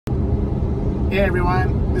Hey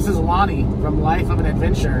everyone, this is Lonnie from Life of an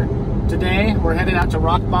Adventure. Today we're headed out to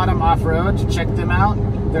Rock Bottom Offroad to check them out.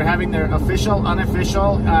 They're having their official,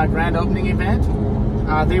 unofficial grand opening event.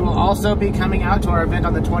 They will also be coming out to our event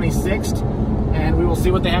on the 26th, and we will see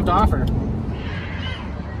what they have to offer.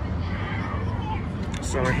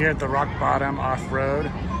 So we're here at the Rock Bottom Offroad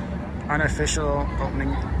unofficial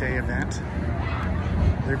opening day event.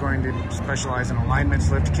 They're going to specialize in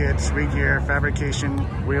alignments, lift kits, re-gear, fabrication,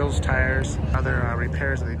 wheels, tires, other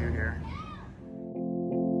repairs that they do here.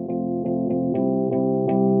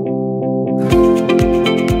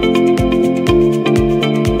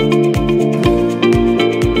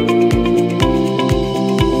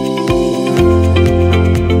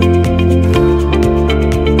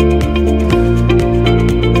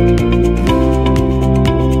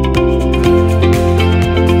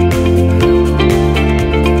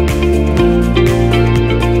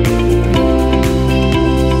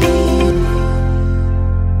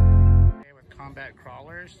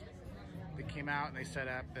 Crawlers. They came out and they set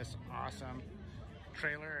up this awesome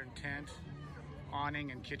trailer and tent,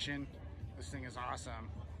 awning and kitchen. This thing is awesome.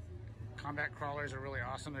 Combat Crawlers are really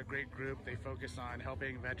awesome. They're a great group. They focus on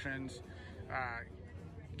helping veterans,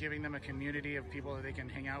 giving them a community of people that they can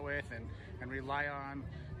hang out with and rely on,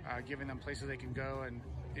 giving them places they can go and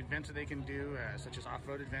events that they can do, such as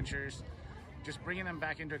off-road adventures. Just bringing them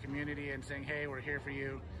back into a community and saying, hey, we're here for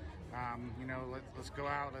you. You know, let's go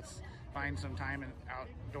out, let's find some time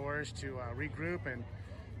outdoors to regroup and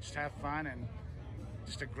just have fun, and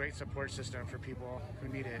just a great support system for people who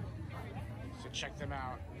need it. So check them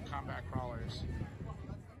out, Combat Crawlers.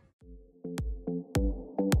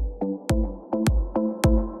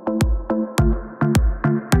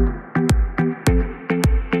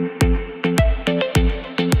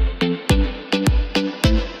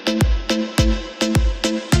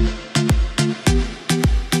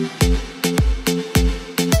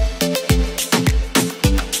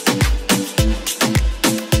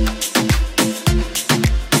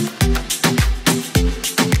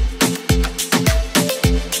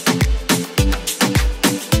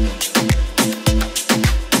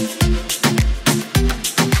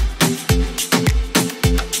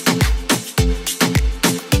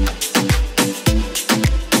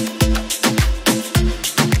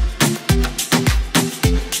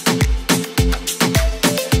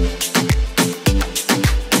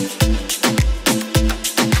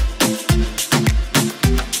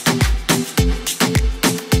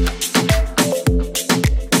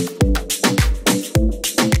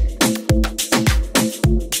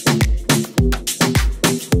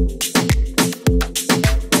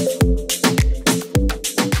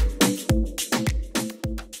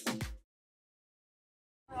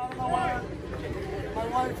 My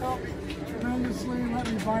wife helped tremendously and let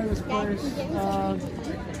me buy this place. I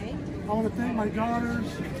want to thank my daughters.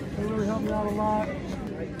 They really helped me out a lot.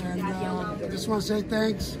 And I just want to say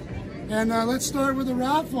thanks. And let's start with the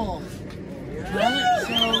raffle. All right,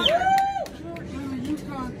 so little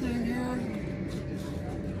Yukon thing here.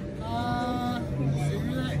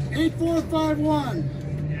 8451.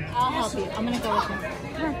 I'll help you. I'm going to go with you.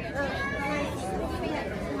 Come on.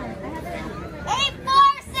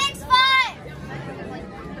 8465.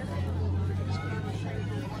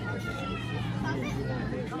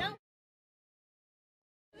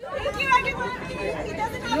 Thank you, everyone. He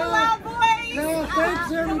doesn't have a loud voice. No,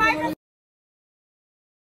 thanks, everybody.